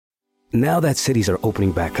Now that cities are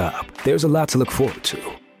opening back up, there's a lot to look forward to.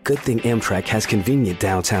 Good thing Amtrak has convenient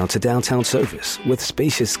downtown to downtown service with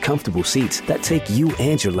spacious, comfortable seats that take you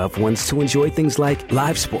and your loved ones to enjoy things like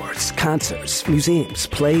live sports, concerts, museums,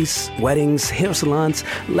 plays, weddings, hair salons.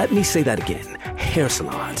 Let me say that again, hair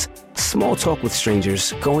salons. Small talk with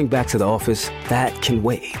strangers, going back to the office, that can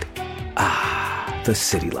wait. Ah, the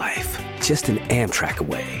city life, just an Amtrak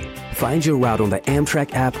away. Find your route on the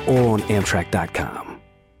Amtrak app or on Amtrak.com.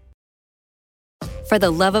 For the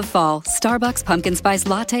love of fall, Starbucks Pumpkin Spice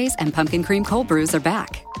Lattes and Pumpkin Cream Cold Brews are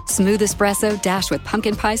back. Smooth espresso dashed with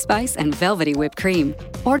pumpkin pie spice and velvety whipped cream.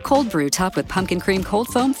 Or cold brew topped with pumpkin cream cold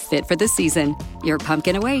foam fit for the season. Your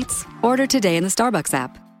pumpkin awaits. Order today in the Starbucks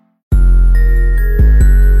app.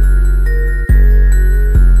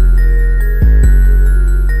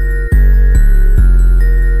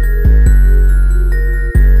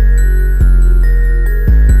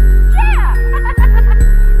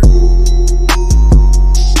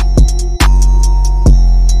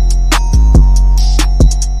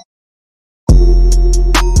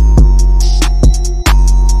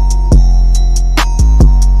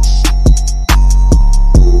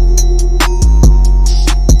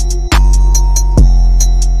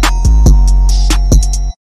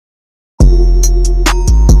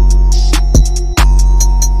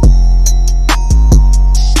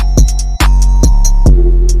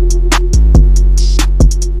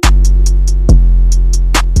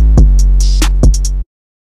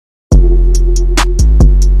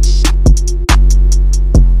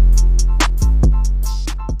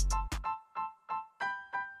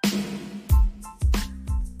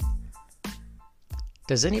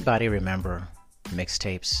 Does anybody remember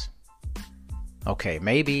mixtapes? Okay,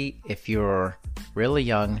 maybe if you're really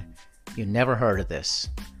young, you never heard of this,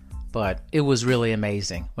 but it was really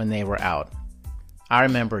amazing when they were out. I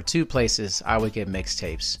remember two places I would get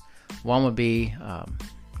mixtapes. One would be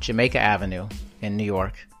Jamaica Avenue in New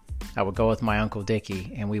York. I would go with my Uncle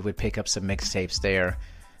Dickie and we would pick up some mixtapes there.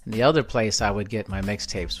 And the other place I would get my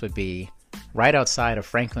mixtapes would be right outside of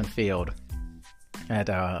Franklin Field at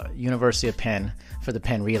University of Penn for the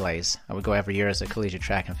Penn Relays. I would go every year as a collegiate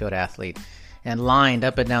track and field athlete, and lined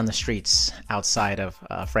up and down the streets outside of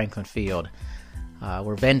Franklin Field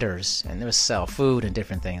were vendors, and they would sell food and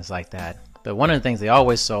different things like that. But one of the things they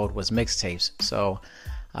always sold was mixtapes. So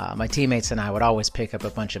my teammates and I would always pick up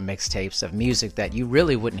a bunch of mixtapes of music that you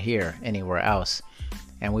really wouldn't hear anywhere else,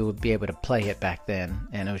 and we would be able to play it back then,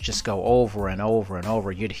 and it would just go over and over and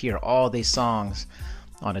over. You'd hear all these songs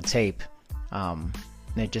on a tape, and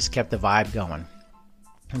it just kept the vibe going.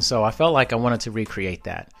 And so I felt like I wanted to recreate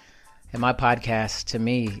that. And my podcast, to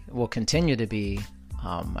me, will continue to be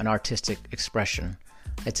an artistic expression.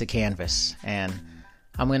 It's a canvas. And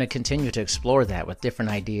I'm going to continue to explore that with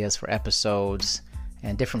different ideas for episodes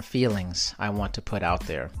and different feelings I want to put out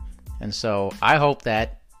there. And so I hope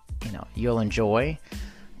that you'll enjoy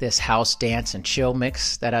this house dance and chill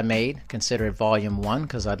mix that I made. Consider it volume 1,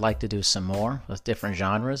 because I'd like to do some more with different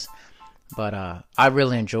genres. But I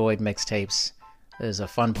really enjoyed mixtapes. It is a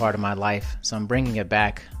fun part of my life, so I'm bringing it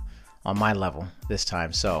back on my level this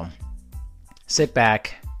time. So sit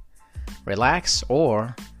back, relax,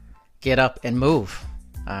 or get up and move.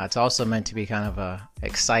 It's also meant to be kind of a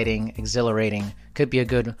exciting, exhilarating, could be a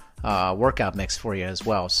good workout mix for you as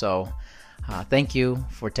well. So thank you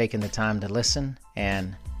for taking the time to listen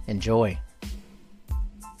and enjoy.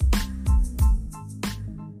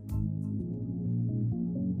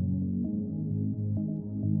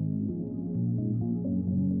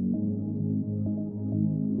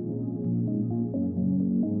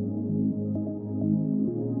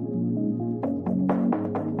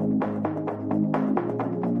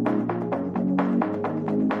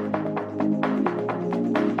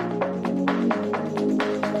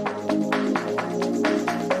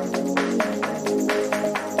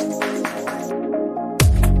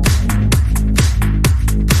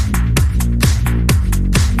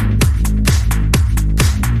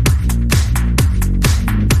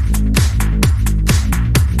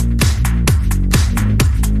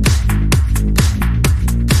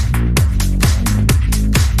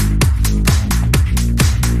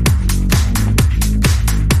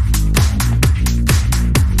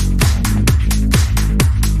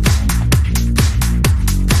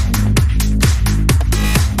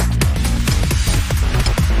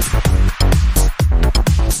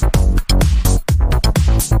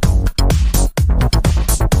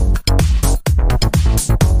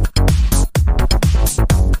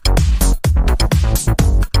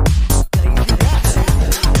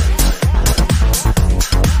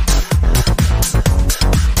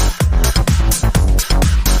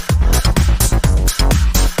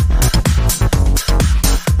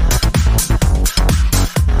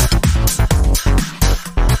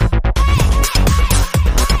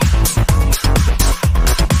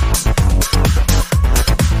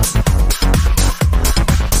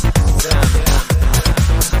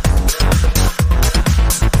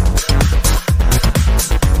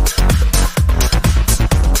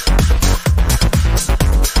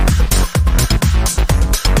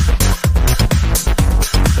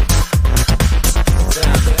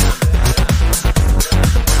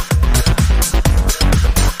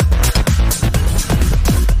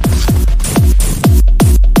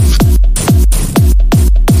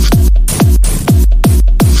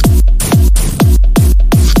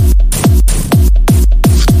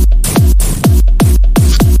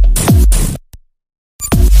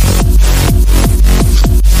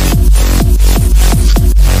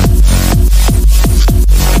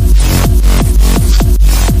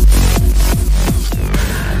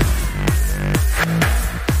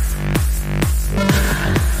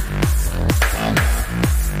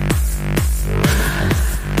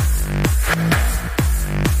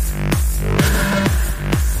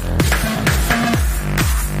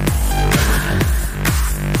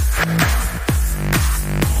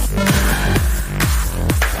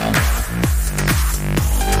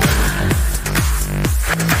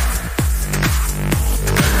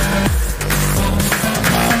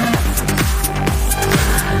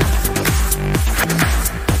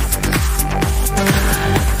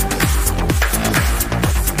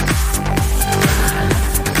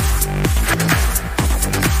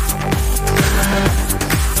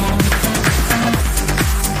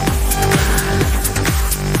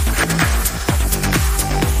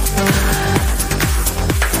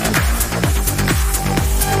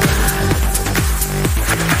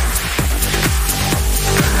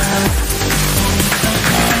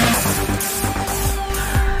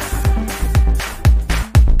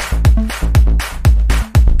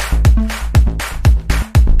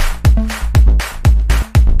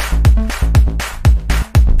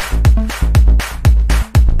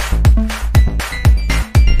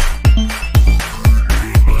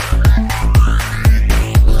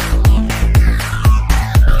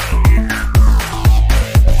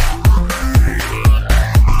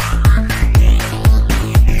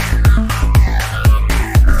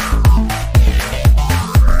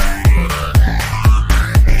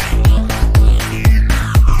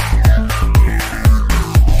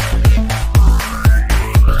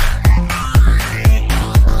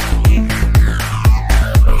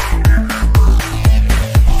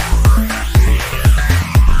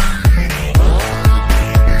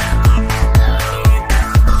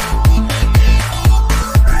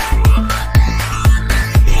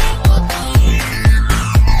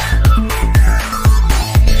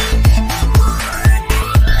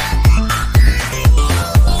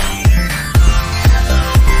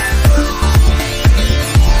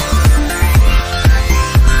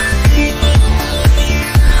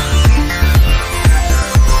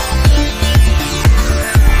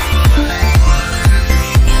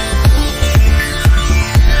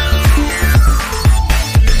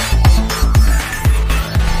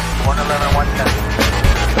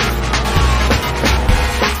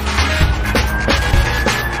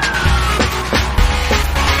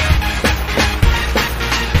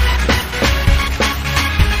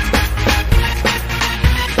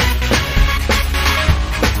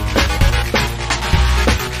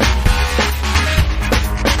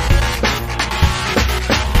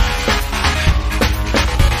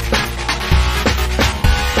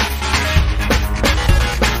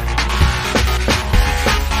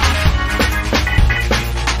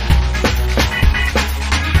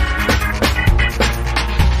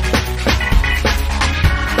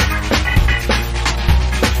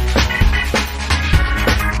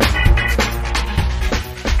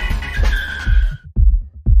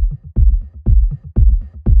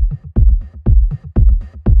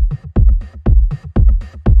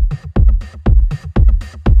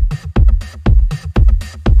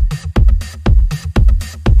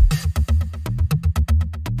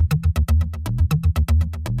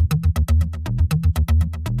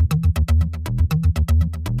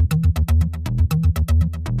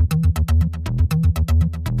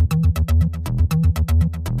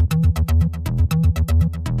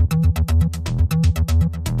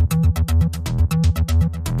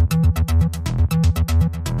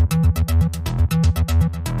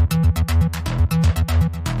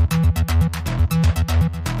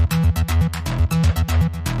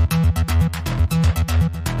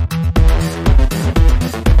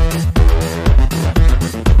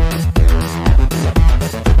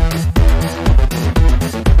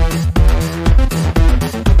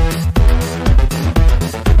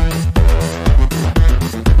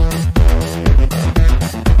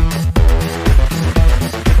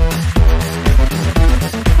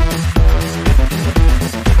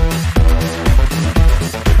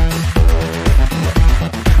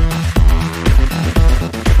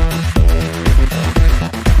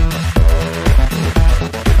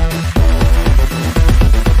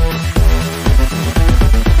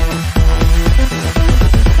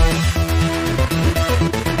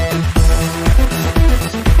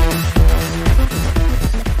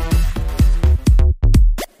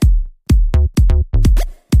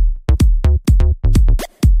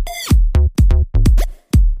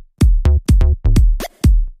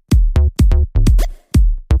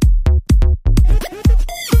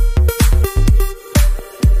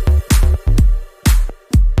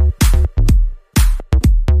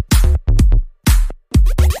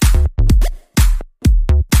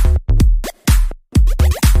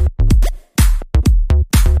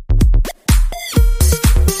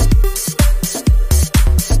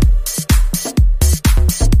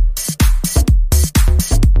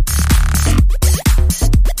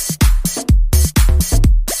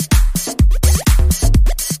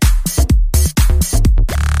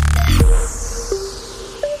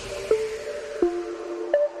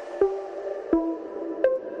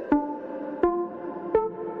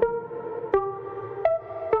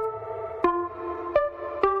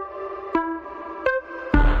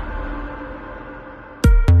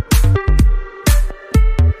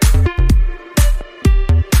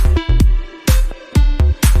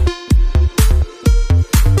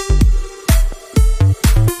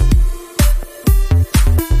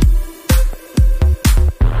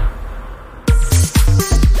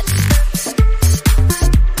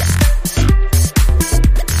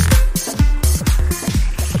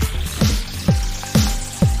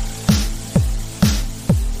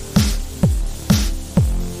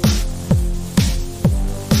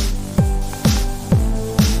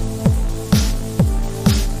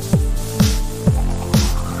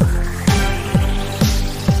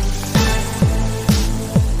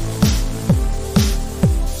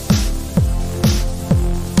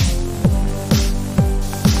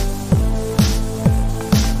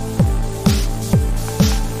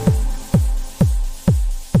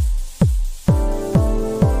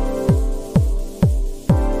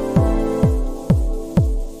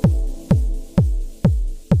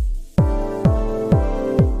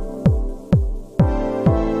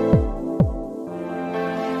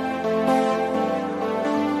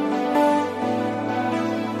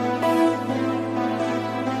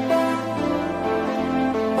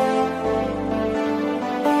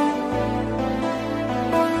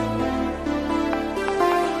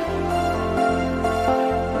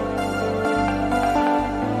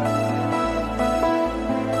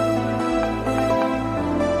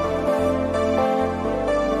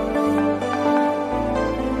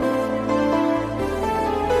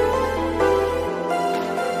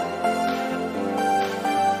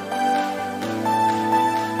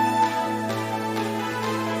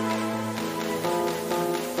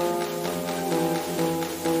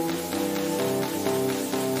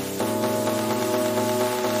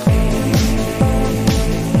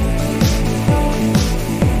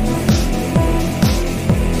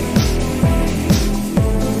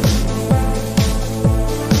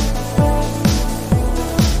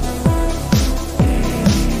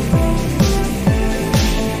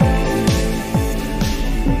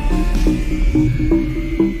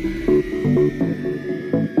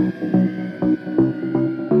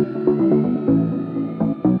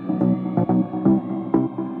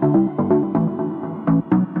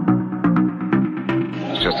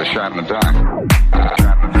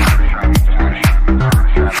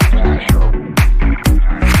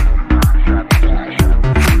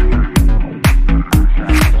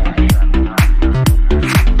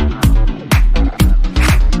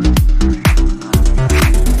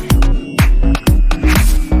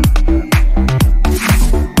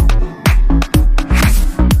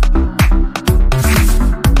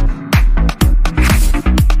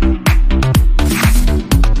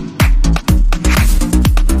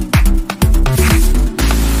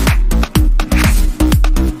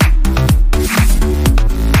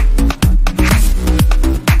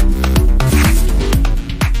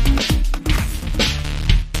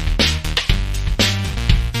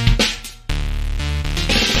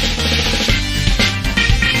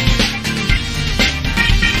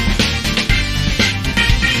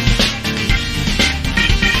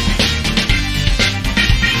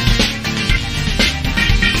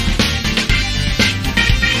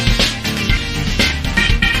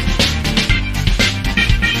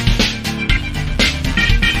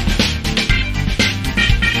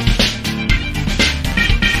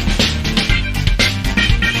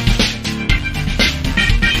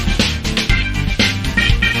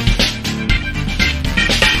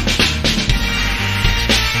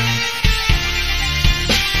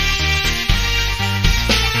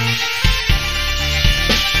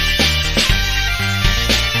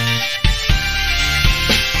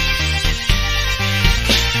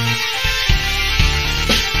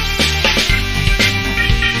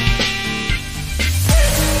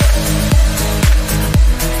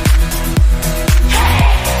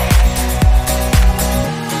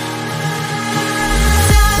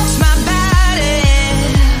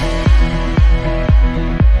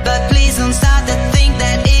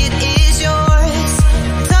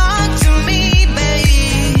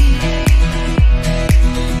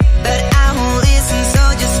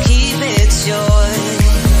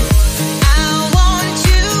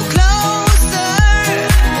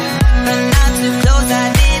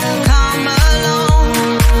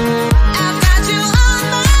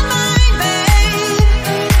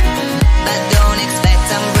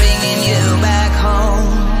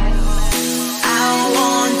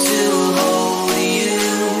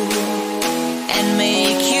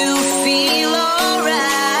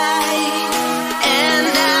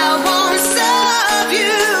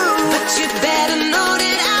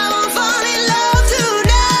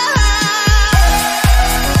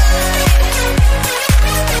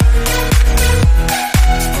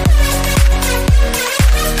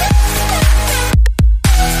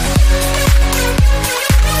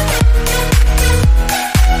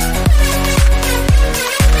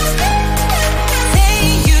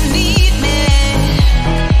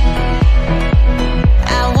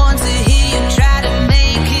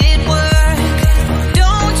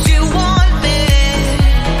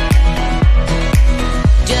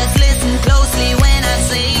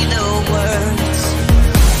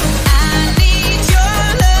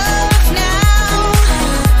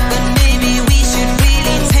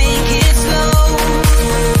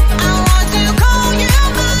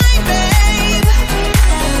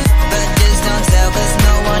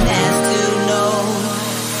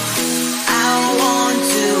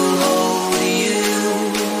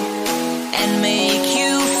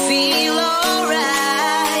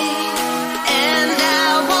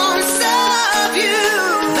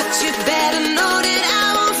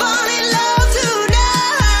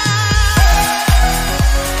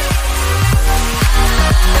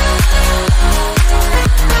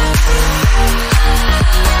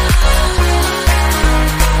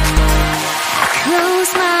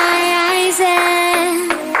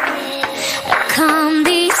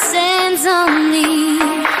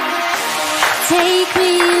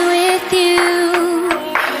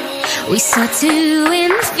 We soar to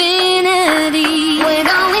infinity. We're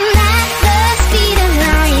going at the speed of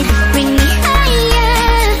light. Bring me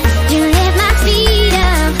higher. You lift my feet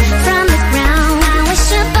up from the ground. I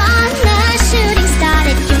wish upon the shooting star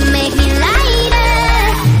that you make me lighter.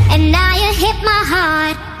 And now you hit my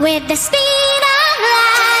heart with the speed of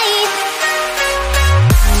light.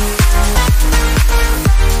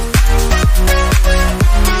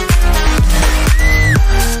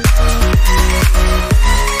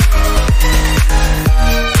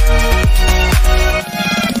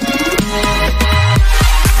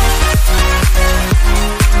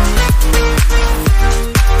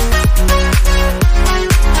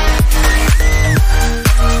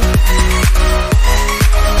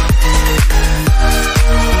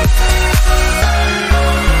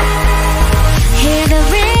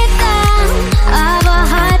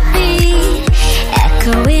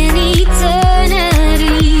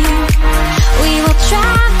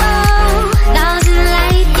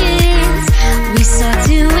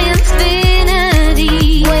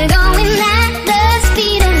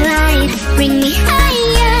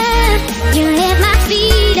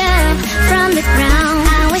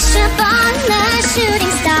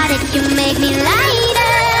 me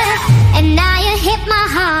lighter. And now you hit my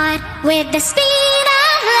heart with the speed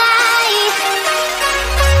of light.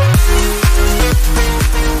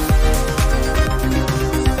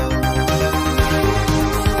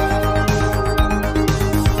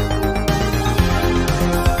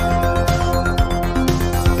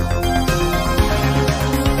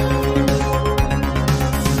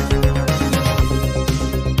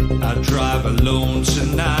 Drive alone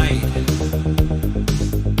tonight.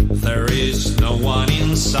 There is no one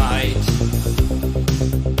in sight.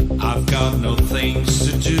 I've got no things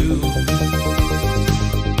to do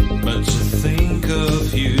but to think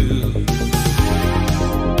of you.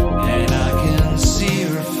 And I can see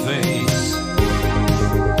your face,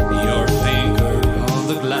 your finger on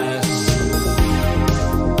the glass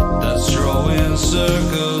that's drawing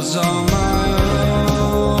circles on my own.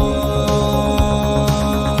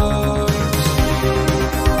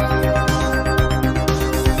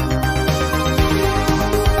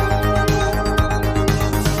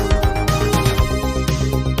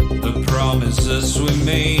 Promises we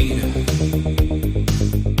made,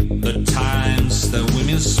 the times that we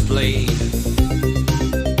misplayed,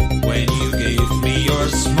 when you gave me your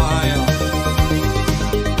smile,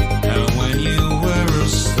 and when you were a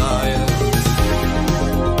style.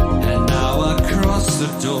 And now I cross the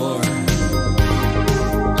door,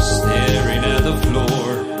 staring at the floor,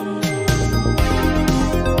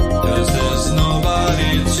 'cause there's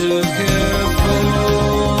nobody to care for.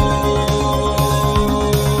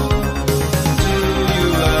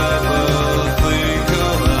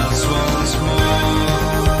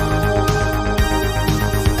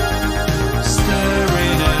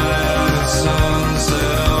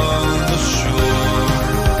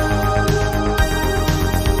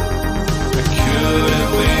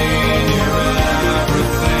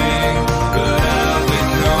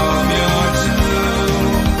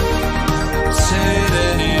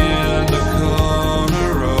 Sitting in the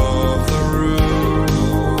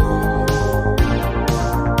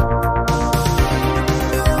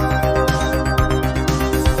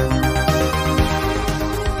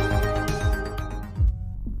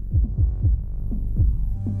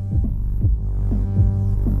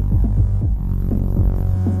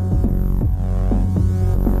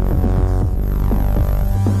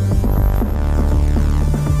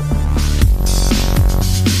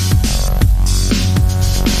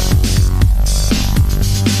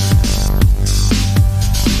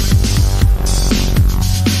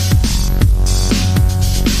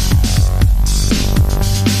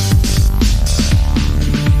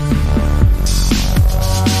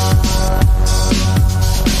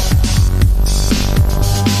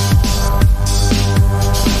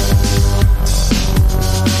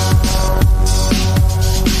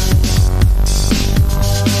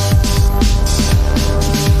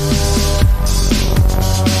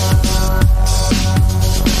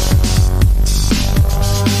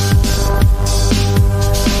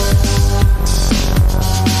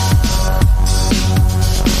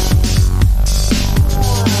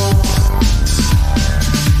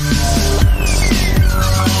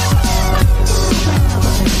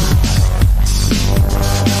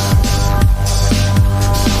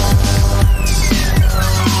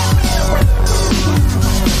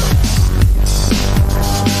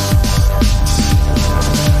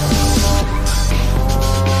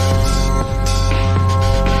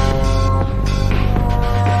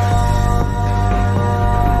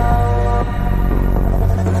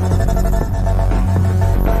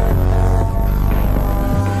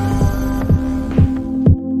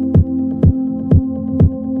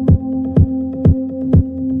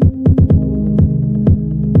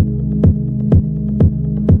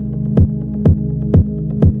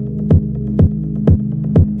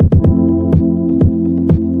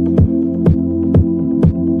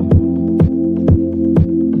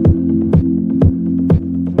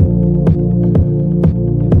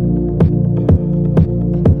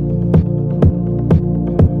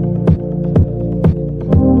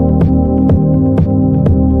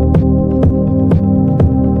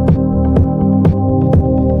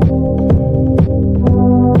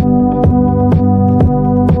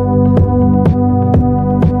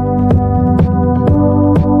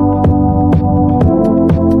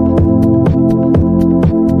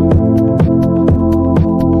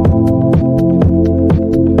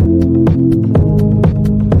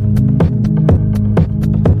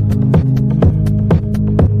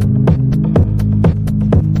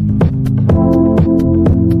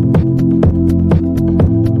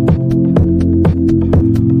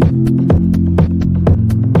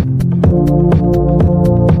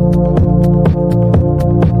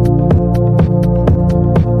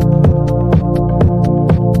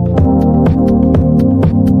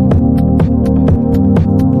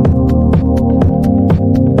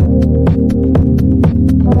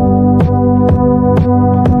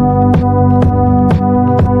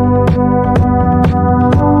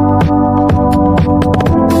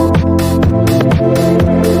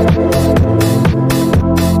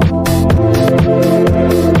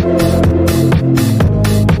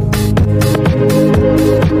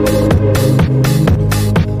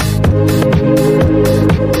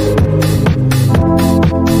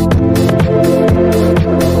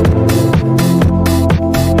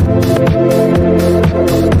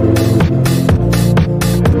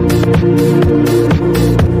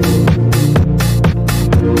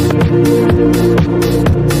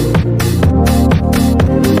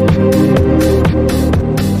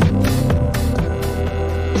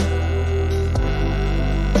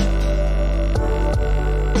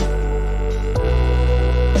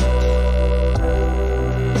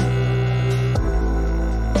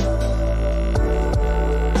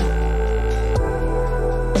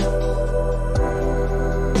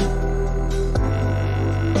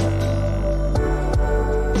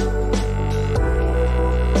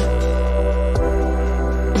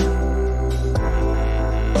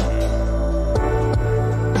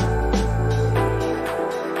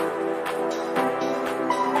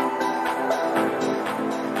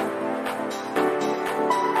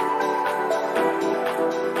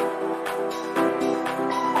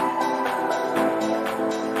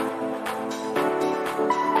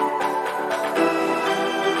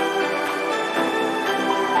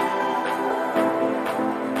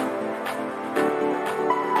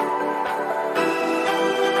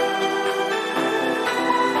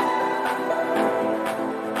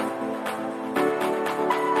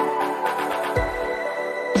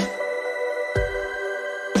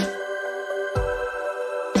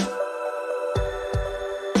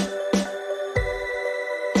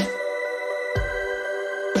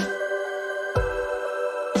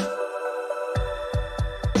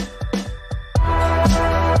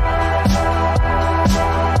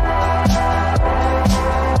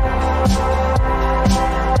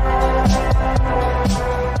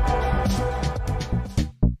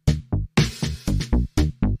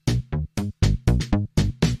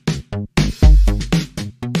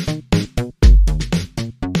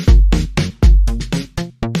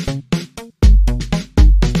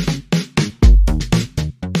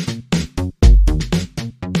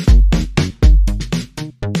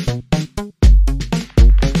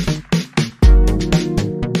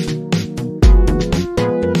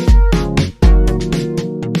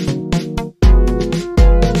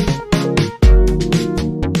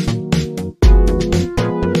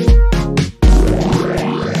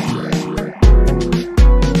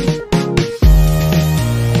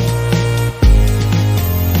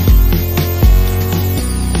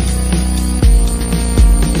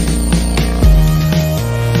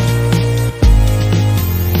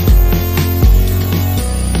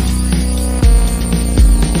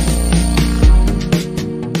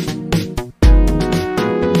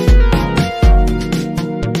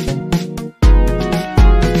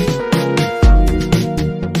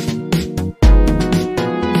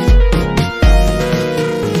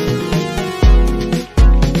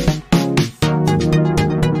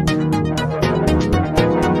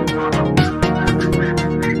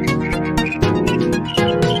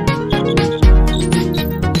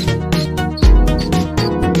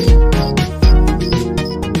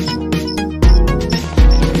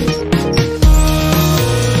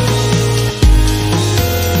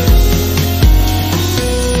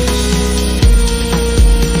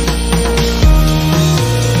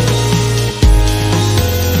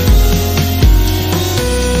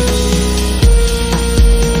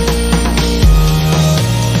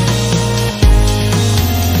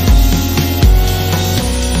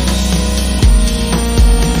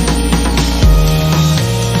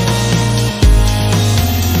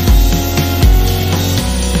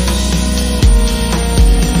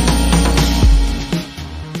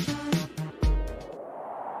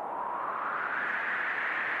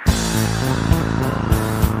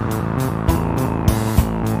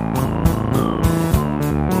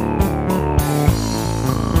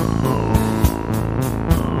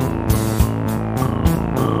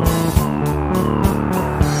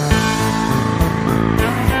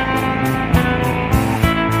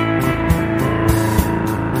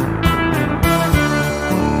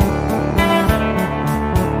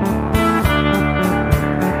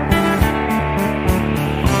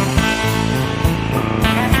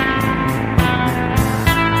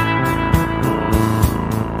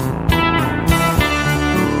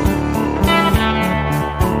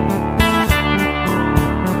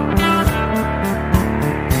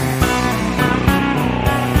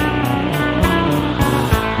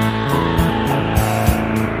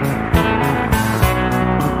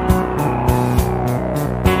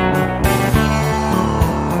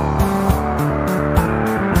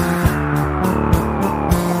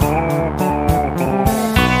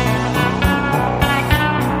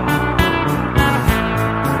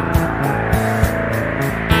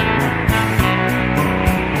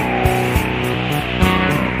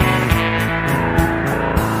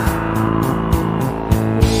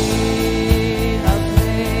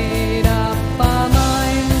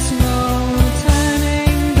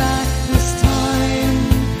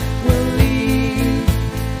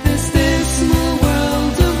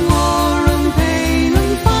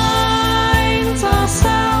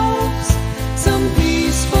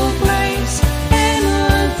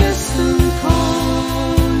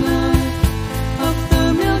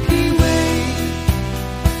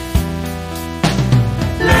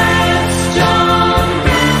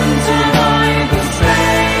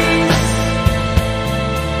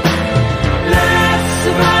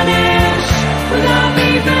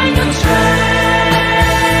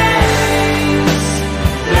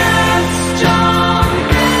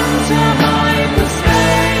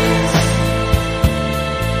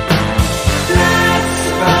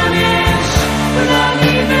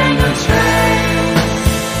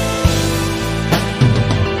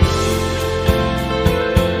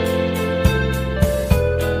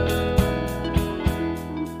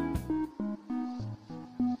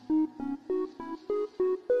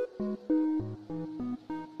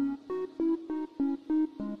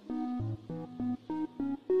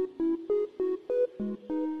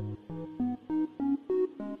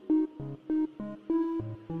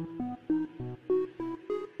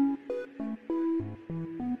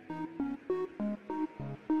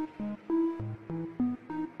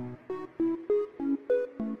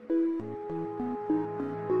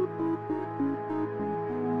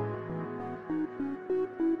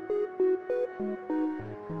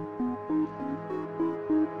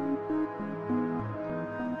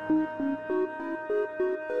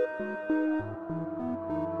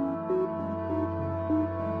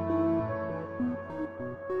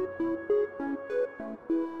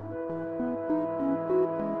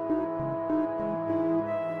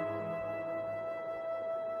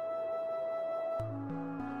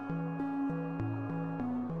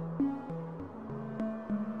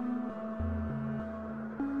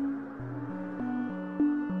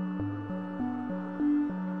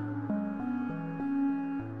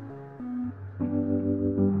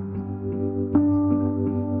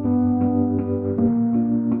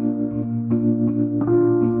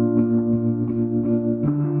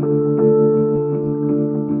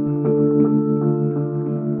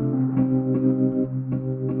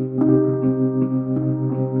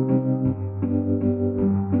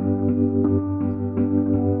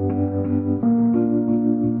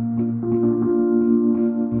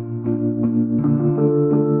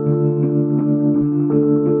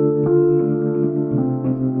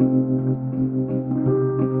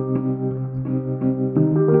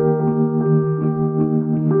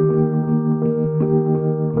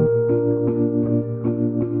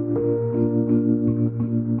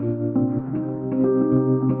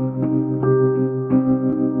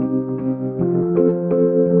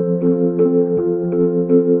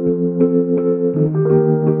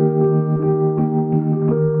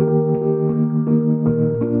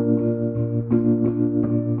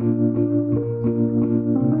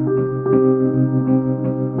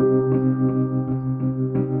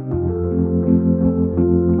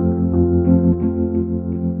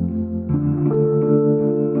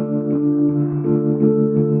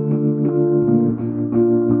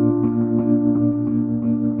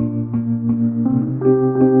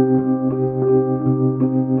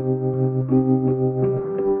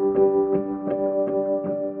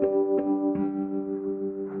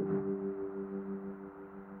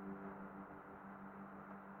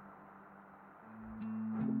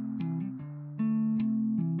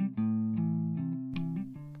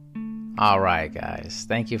All right, guys.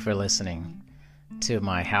 Thank you for listening to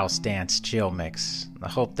my house dance chill mix. I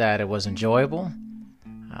hope that it was enjoyable.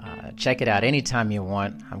 Check it out anytime you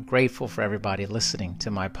want. I'm grateful for everybody listening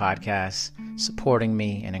to my podcast, supporting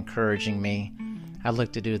me and encouraging me. I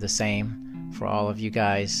look to do the same for all of you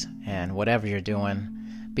guys. And whatever you're doing,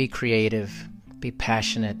 be creative, be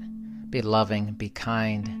passionate, be loving, be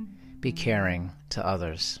kind, be caring to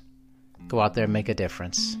others. Go out there and make a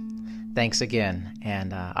difference. Thanks again,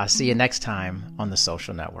 and I'll see you next time on The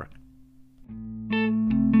Social Network.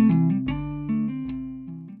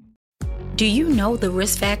 Do you know the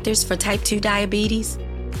risk factors for type 2 diabetes?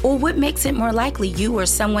 Or what makes it more likely you or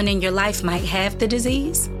someone in your life might have the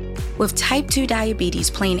disease? With type 2 diabetes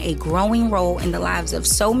playing a growing role in the lives of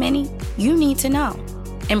so many, you need to know.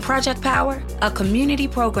 And Project Power, a community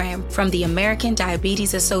program from the American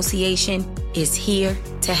Diabetes Association, is here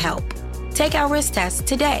to help. Take our risk test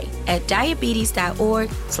today at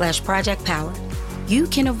diabetes.org/Project Power. You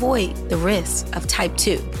can avoid the risks of type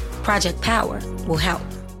 2. Project Power will help.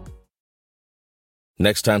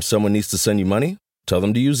 Next time someone needs to send you money, tell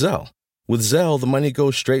them to use Zelle. With Zelle, the money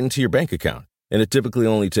goes straight into your bank account, and it typically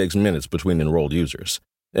only takes minutes between enrolled users.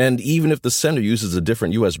 And even if the sender uses a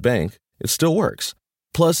different U.S. bank, it still works.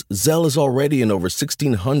 Plus, Zelle is already in over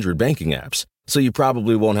 1,600 banking apps, so you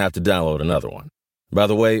probably won't have to download another one. By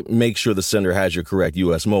the way, make sure the sender has your correct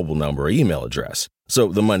U.S. mobile number or email address, so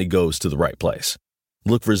the money goes to the right place.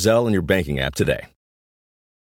 Look for Zelle in your banking app today.